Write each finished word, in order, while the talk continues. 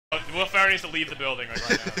Ferrell needs to leave the building like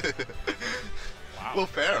right now. Wow. Will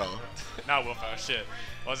Ferrell. Not Will Ferrell. Shit.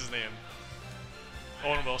 What's his name?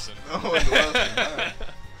 Owen Wilson. Owen Wilson. I'm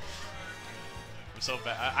so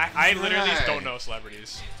bad. I literally just don't know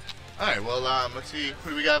celebrities. All right. Well, let's see.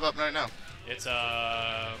 Who do we got up right now? It's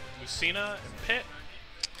Lucina and Pitt.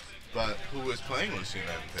 But who is playing Lucina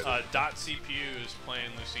and Pitt? .cpu is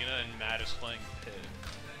playing Lucina and Matt is playing Pitt.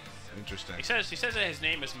 Interesting. He says that his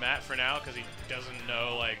name is Matt for now because he doesn't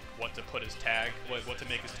know like what to put his tag, what to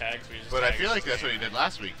make his tag. So but I feel like that's what he did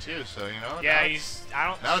last week too. So you know. Yeah,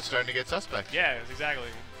 now it's starting to get suspect. Yeah, exactly.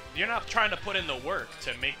 You're not trying to put in the work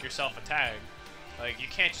to make yourself a tag. Like you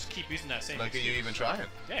can't just keep using that same. Like, excuse. are you even trying?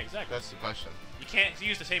 Yeah, exactly. That's the question. You can't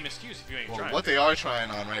use the same excuse if you ain't trying. What they are trying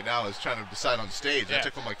on right now is trying to decide on stage. Yeah. That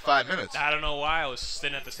took them like 5 minutes. I don't know why I was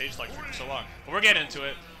sitting at the stage like for so long. But we're getting into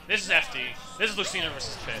it. This is FD. This is Lucina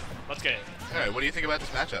versus Pitt. Let's get it. All right, what do you think about this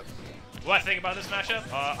matchup? What I think about this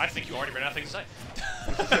matchup? I think you already ran out of things to say.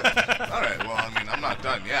 All right, well, I mean, I'm not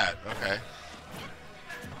done yet. Okay.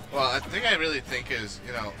 Well, I think I really think is,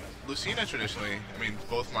 you know, Lucina traditionally, I mean,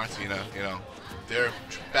 both Martina, you know, they're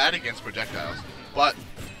bad against projectiles. But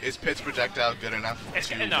is Pitt's projectile good enough? It's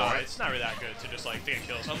not really that good to just like take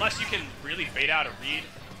kills. Unless you can really bait out a read,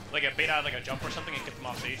 like bait out like a jump or something and get them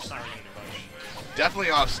off stage. It's not really gonna do much. Definitely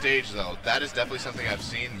off stage though. That is definitely something I've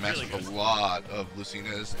seen mess really with a lot of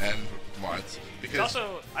Lucinas and Marths. Because it's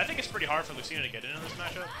also, I think it's pretty hard for Lucina to get into this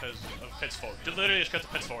matchup because of Pitt's forward. Literally just because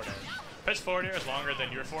of Pitt's forward air. Pitt's forward air is longer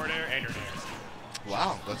than your forward air and your air.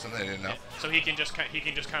 Wow, that's something I didn't know. Yeah. So he can just kind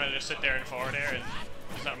of just sit there in forward air and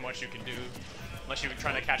there's not much you can do unless you're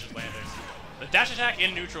trying to catch his landing. The dash attack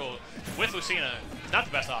in neutral with Lucina is not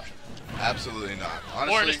the best option. Absolutely not.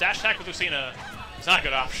 Honestly, or just dash attack with Lucina is not a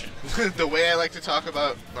good option. The way I like to talk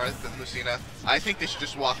about Marth and Lucina, I think they should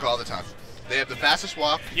just walk all the time. They have the fastest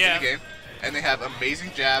walk in the game, and they have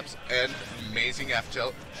amazing jabs and amazing F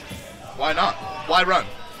tilt. Why not? Why run?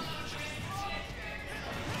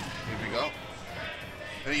 Here we go.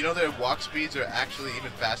 And you know their walk speeds are actually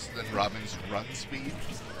even faster than Robin's run speed.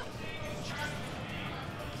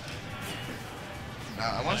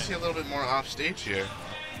 Now, I want to see a little bit more off stage here.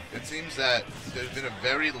 It seems that there's been a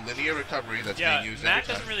very linear recovery that's being used. Matt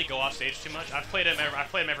doesn't really go off stage too much. I've played him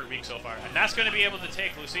every week so far, and that's going to be able to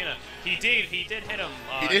take Lucina. He did hit him.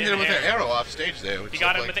 He did hit him with an arrow off stage there. He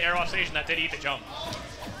got him with the arrow off stage, and that did eat the jump.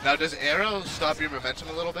 Now, does arrow stop your momentum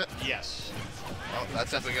a little bit? Yes. Oh,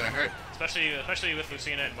 that's definitely going to hurt. Especially with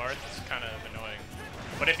Lucina and Marth, it's kind of annoying.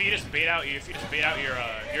 But if you just bait out your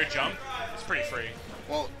jump, it's pretty free.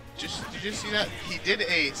 Well, did you see that? He did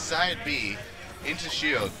a side B into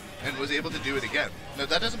shield and was able to do it again. Now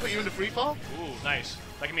that doesn't put you into free fall? Ooh, nice.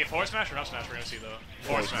 That can be a forward smash or an up smash we're gonna see though.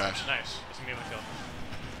 Forward smash. Nice. That's gonna be able to kill.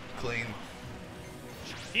 Clean.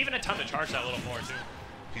 He even had time to charge that a little more too.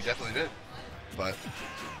 He definitely did. But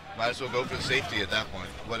might as well go for the safety at that point.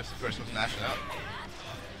 What if the person was mashing out?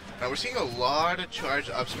 Now we're seeing a lot of charged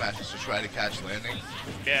up smashes to try to catch landing.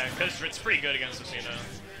 Yeah, because it's pretty good against Lucina.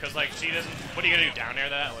 Because like she doesn't. What are you gonna do down air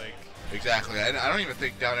that like? Exactly. I don't even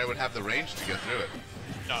think down air would have the range to get through it.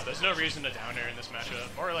 No, there's no reason to down air in this matchup,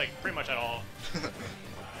 or like pretty much at all.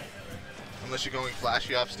 Unless you're going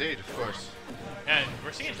flashy off stage, of course. And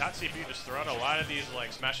we're seeing .cpu just throw out a lot of these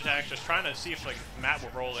like smash attacks, just trying to see if like Matt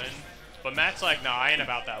will roll in. But Matt's like, nah, I ain't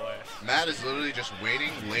about that way. Matt is literally just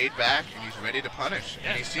waiting, laid back, and he's ready to punish. Yeah,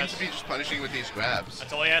 and he seems to be just punishing with these grabs.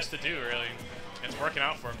 That's all he has to do, really. It's working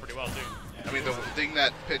out for him pretty well, too. I mean, the thing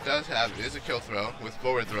that Pitt does have is a kill throw with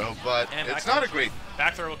forward throw, but it's not a great...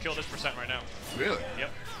 Back throw will kill this % right now. Really? Yep.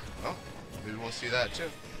 Well, maybe we'll see that, too.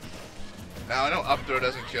 Now, I know up throw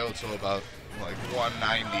doesn't kill until about, like,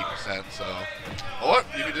 190%, so... Or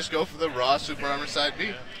you could just go for the raw super armor side B.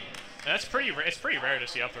 Yeah. And it's pretty rare to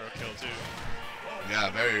see up throw kill, too. Yeah,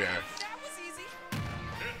 very rare.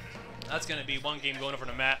 That's going to be one game going over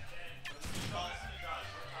to Matt.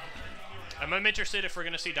 I'm interested if we're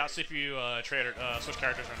going to see .cpu switch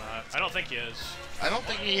characters or not. I don't think he is. I don't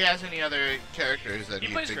think he has any other characters that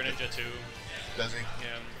he plays Greninja too. Does he?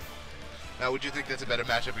 Yeah. Now, would you think that's a better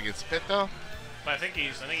matchup against Pitt, though? But I think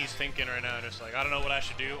he's thinking right now, just like, I don't know what I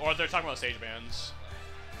should do. Or they're talking about stage bans.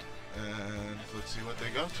 And let's see what they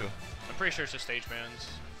go to. I'm pretty sure it's just stage bans.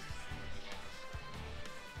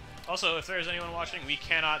 Also, if there's anyone watching, we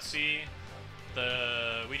cannot see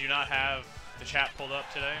we do not have the chat pulled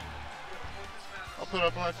up today. I'll put it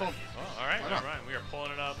up on my phone. Oh, all right, never mind. We are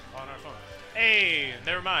pulling it up on our phone. Hey,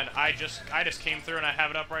 never mind. I just came through and I have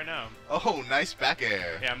it up right now. Oh, nice back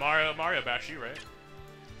air. Yeah, Mario bashed you, right?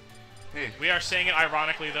 Hey. We are saying it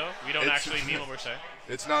ironically though. We don't actually mean what we're saying.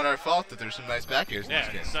 It's not our fault that there's some nice back airs in this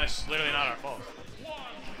game. It's literally not our fault.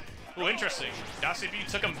 Oh, interesting. DotCP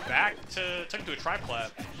took him to a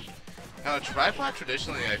triplat. Now, a triplat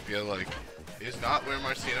traditionally, I feel like, is not where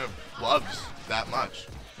Marcina loves that much.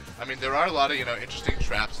 I mean, there are a lot of, interesting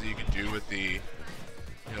traps that you can do with the,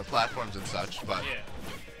 platforms and such, but Yeah.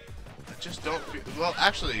 I just don't feel, well,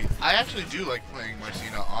 actually, I actually do like playing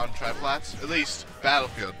Marcina on triplats, at least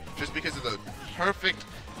Battlefield, just because of the perfect,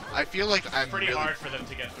 I feel like I'm Pretty really hard for them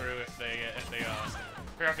to get through if they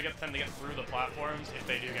have to get them to get through the platforms if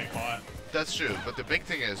they do get caught. That's true, but the big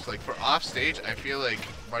thing is, like, for off stage, I feel like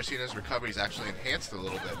Marcina's recovery is actually enhanced a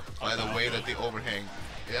little bit by the way that the overhang,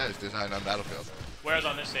 is designed on Battlefield. Whereas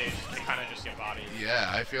on this stage, they kind of just get bodied.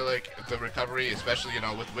 Yeah, I feel like the recovery, especially,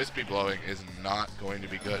 with Wispy blowing, is not going to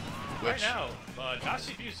be good. Right now,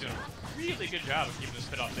 DotCP is doing a really good job of keeping this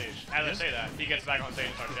pit off stage. As I say that, he gets back on stage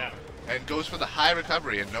and starts jabbing. And goes for the high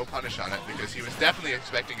recovery and no punish on it, because he was definitely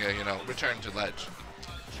expecting a, return to ledge.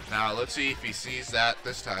 Now, let's see if he sees that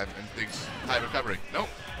this time and thinks high recovery. Nope,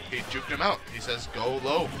 he juked him out. He says, go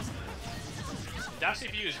low.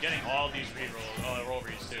 DotCP is getting all these roll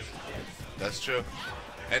reads, too. That's true.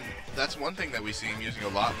 And that's one thing that we see him using a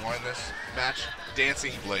lot more in this match,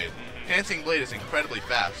 Dancing Blade. Dancing Blade is incredibly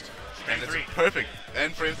fast. And it's perfect,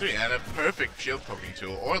 and frame 3, and a perfect shield poking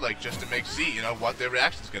tool, or like just to make see, what their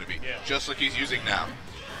reaction is going to be, just like he's using now.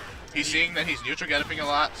 He's seeing that he's neutral getting a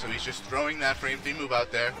lot, so he's just throwing that frame 3 move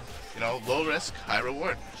out there, low risk, high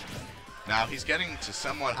reward. Now he's getting to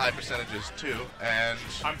somewhat high percentages too, and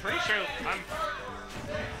I'm pretty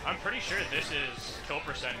sure this is kill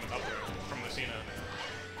percent upward from Lucina.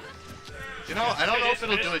 I don't know if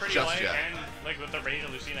it'll do it just yet. And like with the rate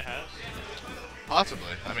that Lucina has.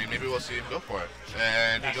 Possibly. I mean, maybe we'll see him go for it.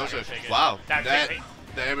 And he goes to, wow.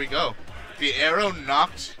 There we go. The arrow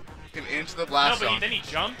knocked him into the blast zone. No, but then he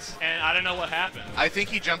jumped, and I don't know what happened. I think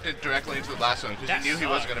he jumped it directly into the blast zone because he knew he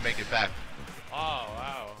wasn't going to make it back. Oh,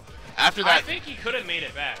 wow. After that, I think he could have made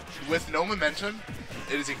it back. With no momentum,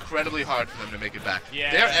 it is incredibly hard for them to make it back.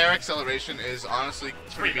 Yeah. Their air acceleration is honestly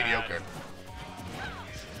pretty mediocre.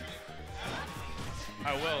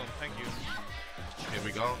 I will, thank you. Here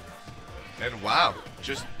we go. And wow,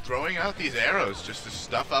 just throwing out these arrows just to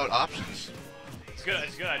stuff out options. It's good.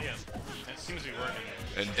 It's a good idea. It seems to be working.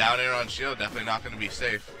 And down air on shield, definitely not going to be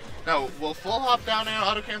safe. Now, will full hop down air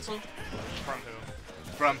auto cancel? From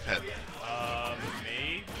who? From pit.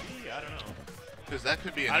 Maybe? I don't know. Because that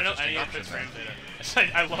could be an I don't know interesting any of option Pit's frames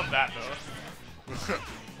data. I love that though.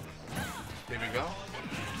 Here we go.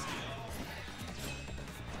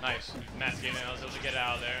 Nice. Matt's game in. I was able to get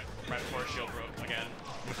out of there right before shield broke again.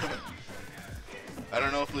 I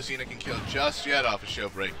don't know if Lucina can kill just yet off a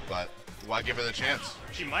shield break, but why give her the chance?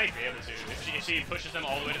 She might be able to. If she pushes them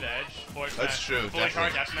all the way to the edge, forward That's smash, true, fully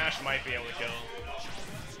charged definitely. F smash might be able to kill.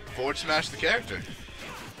 Forward smash the character.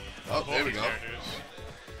 Oh, there we go.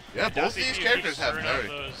 Yeah, both these characters have very...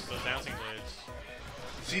 those dancing blades.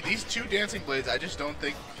 See, these two dancing blades, I just don't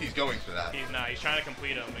think he's going for that. He's not. He's trying to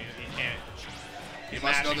complete them. He can't. He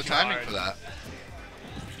must know the timing for that.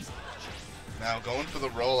 Now going for the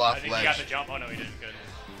roll off ledge. I think he got the jump. Oh no, he didn't. Good.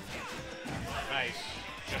 Nice.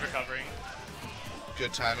 Good recovery.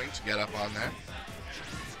 Good timing to get up on there.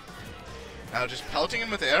 Now just pelting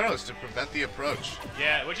him with arrows to prevent the approach.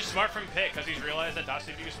 Yeah, which is smart from Pit because he's realized that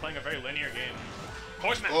DotCP is playing a very linear game.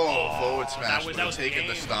 Forward smash. Oh, forward smash would have taken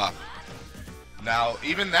the stop. Now,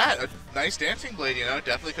 even that, a nice dancing blade,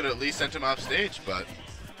 definitely could have at least sent him off stage, but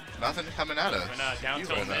nothing coming out of. Down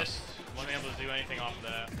tilt missed. Wasn't able to do anything off of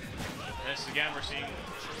that. This again, we're seeing.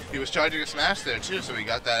 He was charging a smash there too, so he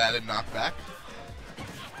got that added knockback.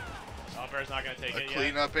 Up air's not gonna take it yet. A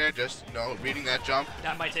clean up air, just reading that jump.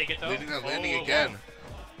 That might take it though. Leading that landing again.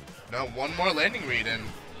 No, one more landing read, and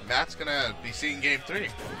Matt's gonna be seeing game 3.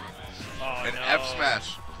 Oh, An no. F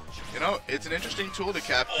smash. It's an interesting tool to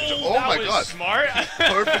capture. Oh my god. Smart.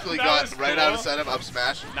 Perfectly got right cool. out of setup up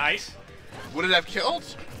smash. Nice. Would it have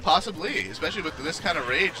killed? Possibly, especially with this kind of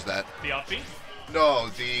rage that. The up B? No,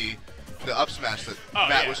 the up smash that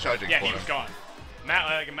Matt was charging for. Yeah, he was gone.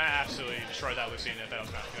 Matt absolutely destroyed that Lucina if that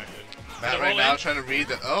was not connected. Matt right now trying to read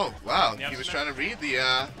the. Oh wow, yep, he was trying to read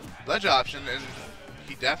the ledge option, and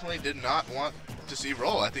he definitely did not want to see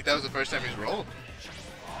roll. I think that was the first time he's rolled.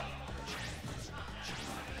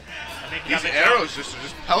 These arrows just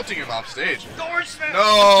pelting him off stage. Forward smash!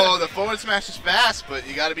 No, the forward smash is fast, but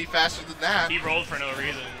you got to be faster than that. He rolled for no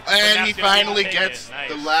reason. And he finally gets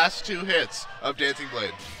the last 2 hits of Dancing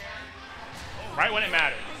Blade. Right when it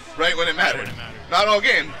mattered. Right when it mattered. Right when it mattered. Not all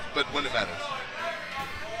game, but when it matters.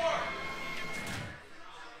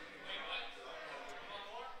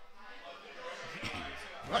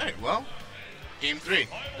 Alright, well, game 3.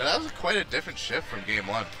 Now, that was quite a different shift from game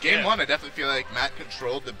 1. Game 1, I definitely feel like Matt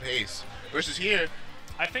controlled the pace. Versus here,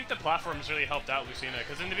 I think the platforms really helped out Lucina,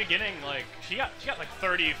 because in the beginning, like, she got like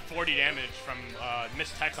 30, 40 damage from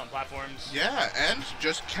missed techs on platforms. Yeah, and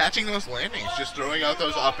just catching those landings, just throwing out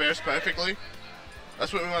those up airs perfectly.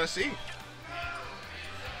 That's what we want to see.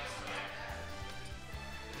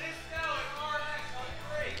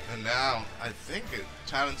 And now, I think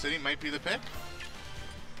Town and City might be the pick.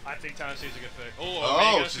 I think Town and City's a good pick.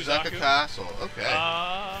 Oh, Suzuka Castle.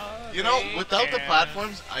 Okay. You know, without the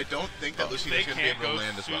platforms, I don't think that Lucina's going to be able to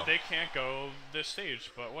land as well. They can't go this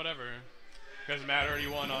stage, but whatever. Doesn't matter,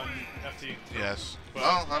 you won on FT. Yes. But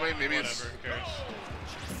well, I mean, maybe whatever, who cares?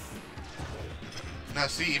 Now,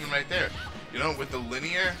 see, even right there, you know, with the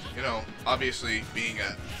linear, you know, obviously being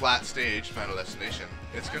a flat stage, Final Destination,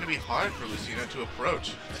 it's going to be hard for Lucina to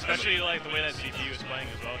approach. Especially like the way that CPU is playing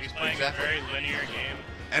as well. He's playing a very linear game.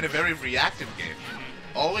 And a very reactive game.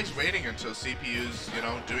 Always waiting until CPU's, you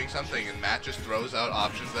know, doing something, and Matt just throws out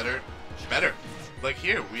options that are better. Like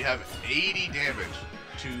here, we have 80 damage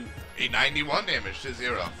to a 91 damage to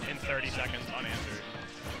 0. In 30 seconds unanswered.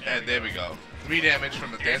 And there we go. 3 damage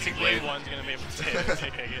from the Dancing Blade. One's going to be able to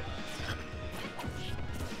take it.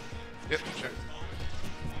 Yep, sure.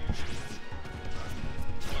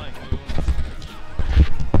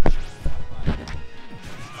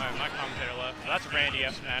 Alright, my commentator left. That's Randy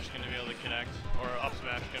F Smash going to be able to connect. Or Up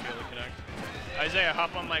Smash going to be able to connect. Isaiah,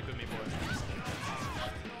 hop on mic with me, boy.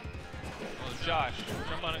 Well, Josh,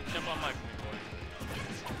 jump on mic with me,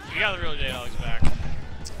 boy. You got the real J Alex back.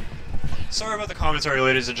 Sorry about the commentary,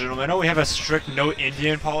 ladies and gentlemen. I know we have a strict no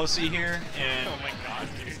Indian policy here, and Oh my god,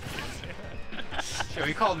 dude. yo,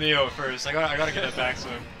 he called me out first. I gotta get that back to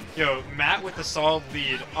him. Yo, Matt with the solid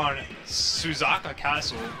lead on Suzuka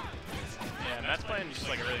Castle. Yeah, Matt's playing just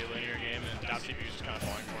like a really linear game, and CPU's just kind of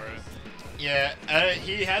falling for it. Yeah,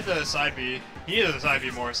 he had the side B. He needed the side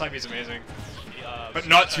B more. Side B's amazing, but So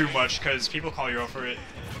not too much because people call you out for it.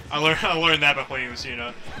 I learned that by playing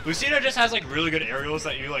Lucina. Lucina just has like really good aerials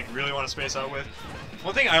that you like really want to space out with.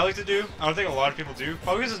 One thing I like to do, I don't think a lot of people do,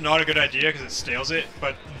 probably because it's not a good idea because it stales it,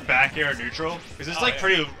 but back air neutral because it's like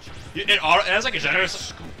pretty. It has like a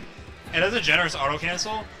generous. It has a generous auto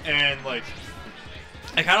cancel and like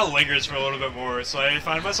it kind of lingers for a little bit more. So I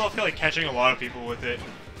find myself like catching a lot of people with it,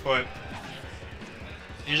 but.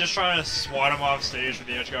 He's just trying to swat him off stage with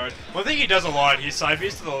the edge guard. One thing he does a lot, he side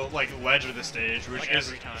B's to the like ledge of the stage, which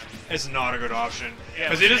like is not a good option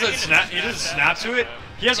because Yeah, he doesn't snap. He doesn't snap to it.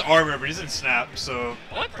 He has armor, but he doesn't snap. So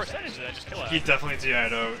what percentage did that just kill out? he definitely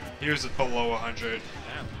DI'd out. He was below 100.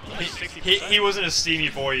 Damn, like He wasn't a steamy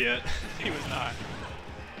boy yet. He was not.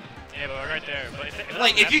 Yeah, but we're right there. But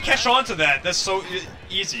If you catch on to that, that's so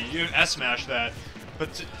easy. You S smash that.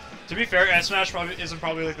 But to be fair, S smash isn't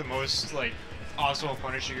probably like the most like optimal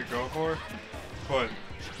punish you could go for, but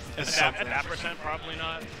it's something. At that percent, probably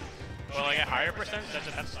not. Well, like at higher percent, that's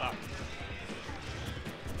a stop.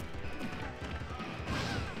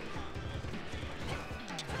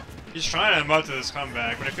 He's trying to mud to this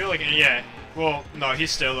comeback, but I feel like, yeah, well, no, he's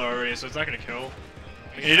still already, so it's not going to kill.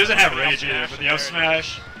 And he doesn't have rage either, but the up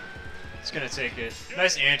smash, it's going to take it.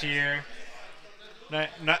 Nice anti-air.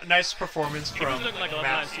 Nice performance from He was looking like a level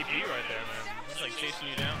 9 Matt. CPU right there, man. He's like chasing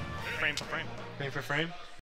you down, frame for frame. Frame for frame.